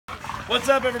What's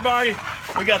up, everybody?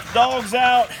 We got the dogs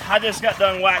out. I just got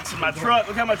done waxing my truck.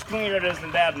 Look how much cleaner it is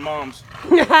than Dad and Mom's.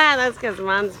 That's because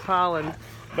mine's pollen.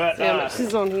 But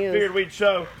she's on his. Figured we'd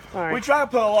show. Sorry. We try to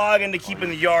put a lot into keeping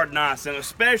the yard nice, and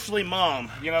especially Mom.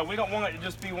 You know, we don't want it to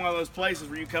just be one of those places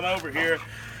where you come over here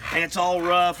and it's all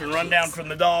rough and run down from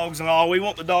the dogs and all. We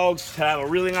want the dogs to have a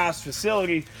really nice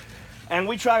facility, and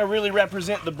we try to really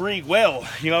represent the breed well,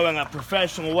 you know, in a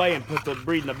professional way and put the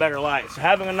breed in a better light. So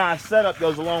having a nice setup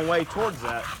goes a long way towards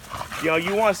that. You know,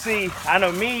 you want to see, I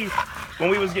know me, when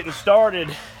we was getting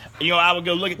started, you know, I would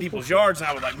go look at people's yards and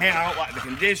I was like, man, I don't like the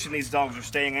condition these dogs are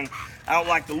staying in. I don't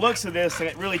like the looks of this, and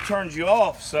it really turns you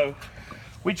off. So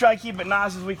we try to keep it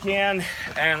nice as we can.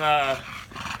 And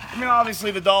I mean,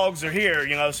 obviously the dogs are here,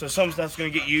 you know, so some stuff's gonna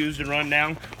get used and run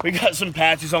down. We got some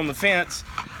patches on the fence.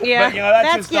 Yeah, but, you know,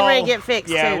 that's getting ready to get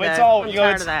fixed yeah, too, it's though. all, I'm you know,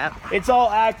 tired of that. It's all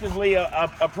actively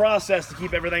a process to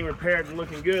keep everything repaired and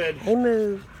looking good. Hey,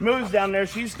 Moo. Moo's down there.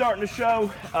 She's starting to show.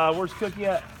 Where's Cookie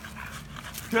at?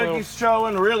 Cookie's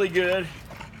showing really good.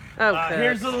 Oh,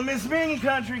 here's little Miss Mini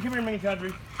Country. Come here, Mini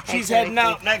Country. She's heading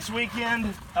out next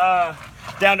weekend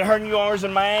down to her new owners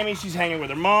in Miami. She's hanging with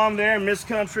her mom there, Miss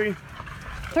Country.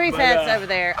 Three pets over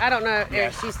there. I don't know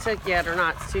if she's took yet or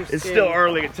not. It's too soon. It's still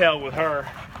early to tell with her.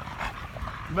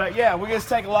 But yeah, we just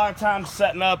take a lot of time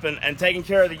setting up and taking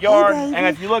care of the yard. Hey, and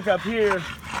if you look up here,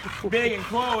 Big and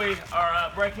Chloe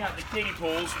are breaking out the kiddie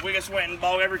pools. We just went and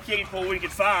bought every kiddie pool we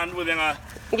could find within a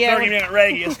 30-minute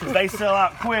radius because they sell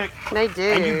out quick. They do.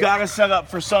 And you gotta set up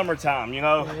for summertime, you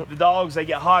know. The dogs, they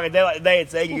get hot. A day like today,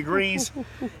 it's 80 degrees.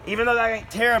 Even though that ain't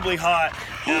terribly hot,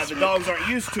 the dogs aren't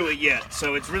used to it yet.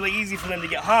 So it's really easy for them to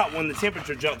get hot when the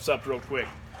temperature jumps up real quick.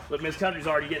 Look, Miss Country's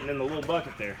already getting in the little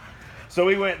bucket there. So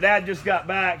we went, Dad just got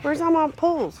back. Where's all my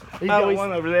pools? He's got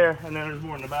one over there, and then there's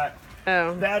more in the back.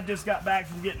 Oh. Dad just got back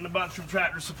from getting a bunch from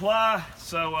Tractor Supply,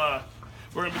 so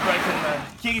we're gonna be breaking the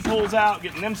kiddie pools out,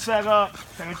 getting them set up,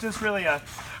 and it's just really a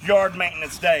yard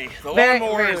maintenance day. The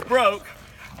lawnmower is broke,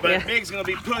 but Big's gonna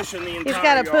be pushing the entire He's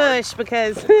got to yard. push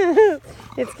because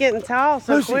it's getting tall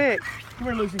so Lucy. quick. Come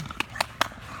here, Lucy.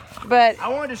 But I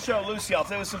wanted to show Lucy off.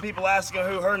 There was some people asking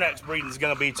who her next breeding is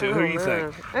gonna be to. Who do you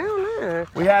think? I don't know.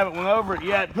 We haven't went over it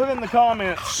yet. Put in the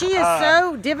comments. She is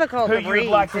so difficult to breed. Who you would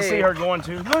like to see her going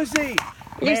to? Lucy.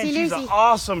 Man, she's an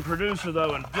awesome producer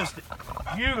though, and just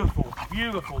beautiful,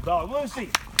 beautiful dog. Lucy,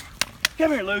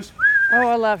 come here, Lucy. Oh,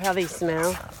 I love how these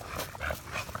smell.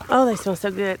 Oh, they smell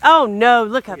so good. Oh no,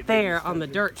 look up there on the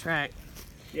dirt track.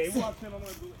 Yeah, you watch them. I'm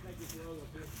gonna take this road up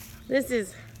here. This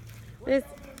is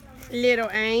little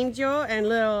Angel and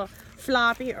little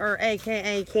Floppy, or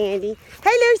AKA Candy. Hey,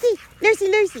 Lucy, Lucy,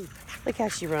 Lucy. Look how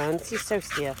she runs. She's so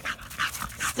stiff.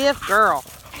 Stiff girl.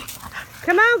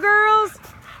 Come on, girls.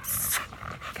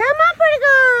 Come on, pretty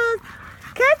girls.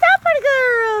 Come on, pretty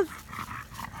girls.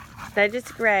 They're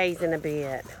just grazing a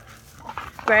bit.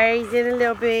 Grazing a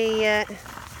little bit.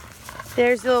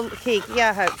 There's little Kiki.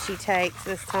 I hope she takes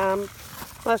this time.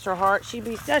 Bless her heart. She'd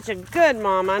be such a good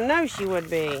mom. I know she would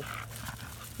be.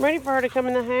 I'm ready for her to come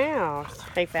in the house.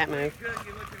 Hey, Fat Moo.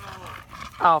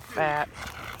 All fat.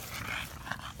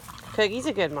 Cookie's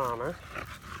a good mama.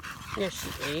 Yes,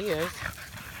 she is.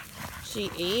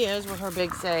 She is with her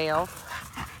big self.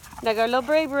 Now go little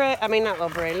Brie Brie. I mean, not little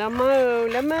Brie. Little Moo.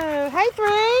 Little Moo. Hey,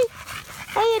 Three.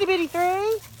 Hey, itty bitty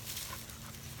Three.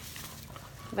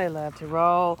 They love to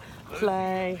roll,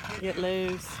 play, get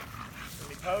loose.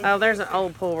 Oh, there's an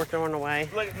old pool we're throwing away.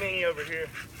 Look at Minnie over here.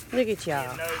 Look at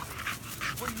y'all.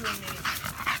 What are you doing, Minnie?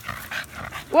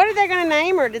 What are they going to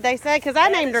name her, did they say? Because I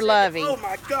named her Lovey. Oh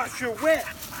my gosh, you're wet.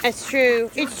 It's true.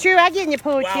 It's true. I get in the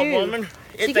pool Wild too. woman.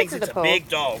 It thinks it's a big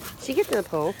dog. She gets in the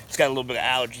pool. It's got a little bit of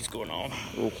allergies going on.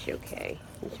 It's okay.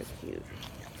 It's so cute.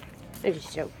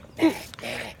 It's so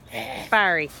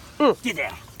fiery. Get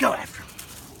down. Go after him.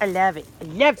 I love it. I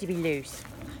love to be loose.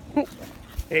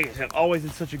 He's always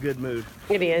in such a good mood.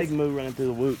 It is. Big Moo running through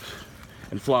the whoops.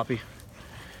 And Floppy.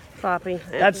 Floppy.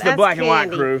 That's the black and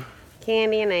white crew.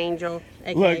 Candy and Angel.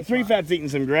 Look, Three Fat's eating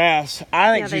some grass.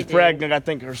 I think she's pregnant. I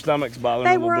think her stomach's bothering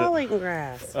her a little bit. They were all eating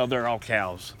grass. Oh, they're all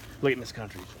cows. Look at Miss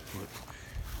Country.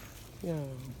 Oh,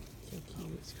 so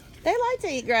cute. They like to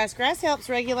eat grass. Grass helps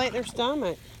regulate their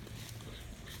stomach.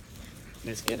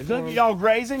 Look at y'all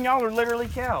grazing. Y'all are literally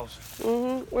cows.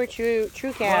 We're true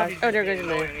cows. Oh, there goes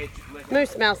Moo. Moo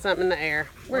smells something in the air.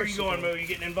 Where are you going, Moo? You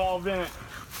getting involved in it?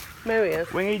 Moo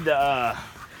is. We need to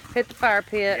hit the fire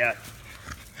pit. Yeah.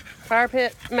 Fire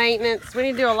pit maintenance. We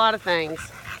need to do a lot of things.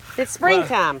 It's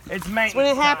springtime. It's maintenance. It's when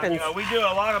it happens. You know, we do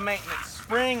a lot of maintenance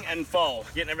spring and fall,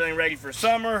 getting everything ready for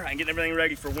summer and getting everything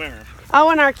ready for winter. Oh,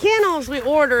 and our kennels we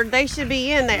ordered, they should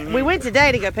be in there. We went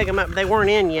today to go pick them up, but they weren't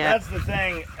in yet. That's the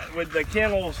thing with the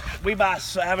kennels. We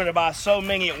having to buy so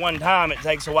many at one time. It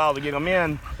takes a while to get them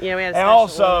in. Yeah, we had a and special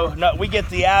also, order. no, we get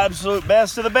the absolute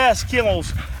best of the best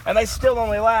kennels, and they still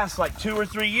only last like 2 or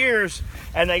 3 years,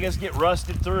 and they just get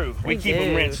rusted through. We keep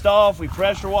them rinsed off. We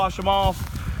pressure wash them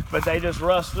off. But they just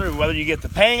rust through. Whether you get the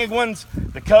Pangig ones,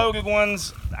 the Kogig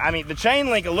ones, I mean, the chain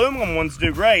link aluminum ones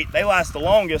do great. They last the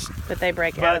longest. But they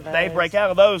break out of those. They break out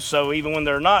of those, so even when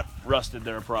they're not rusted,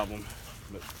 they're a problem.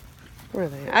 But where are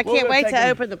they? I can't wait to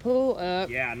open the pool up.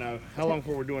 yeah, I know. How long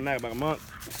before we're doing that? About a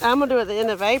month? I'm going to do it at the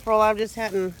end of April. I just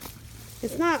hadn't,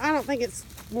 it's not, I don't think it's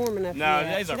warm enough No,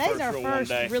 yet. today's our first real warm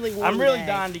day. Really warm I'm really day.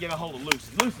 dying to get a hold of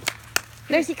Lucy.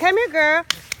 Lucy, come here, girl.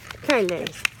 Come here,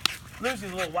 Lucy.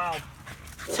 Lucy's a little wild.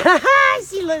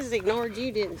 She just ignored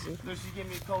you, didn't she? Lucy, give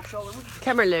me a cold shoulder.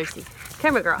 Come here, Lucy.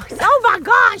 Come here, girl. Oh my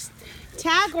gosh!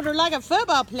 Tackled her like a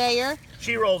football player.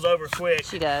 She rolls over quick.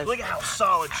 She does. Look at how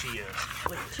solid she is.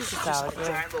 Look, She's a just solid a girl.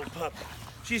 giant little puppy.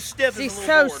 She's stiff She's as a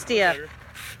so little board. stiff.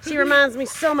 She reminds me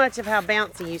so much of how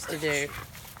Bouncy used to do.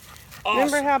 Awesome.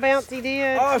 Remember how Bouncy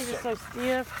did? Awesome. She was so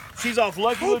stiff. She's off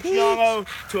Lucky Hey, Luciano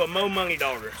to a Mo Money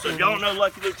daughter. So if y'all don't know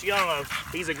Lucky Luciano,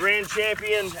 he's a grand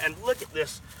champion. And look at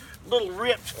this little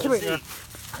ripped Come here,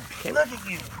 physique. Okay. Look at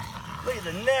you. Look at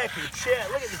the neck and chest.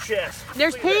 Look at the chest.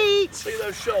 There's look at that. Peach. Look at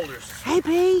those shoulders. Hey,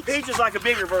 Peach. Peach is like a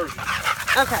bigger version.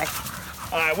 Okay.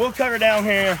 All right, we'll cut her down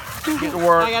here. Get to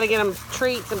work. I gotta get them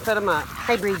treats and put them up.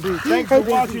 Hey, Bree. Thanks for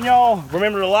watching, y'all.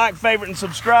 Remember to like, favorite, and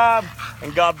subscribe.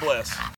 And God bless.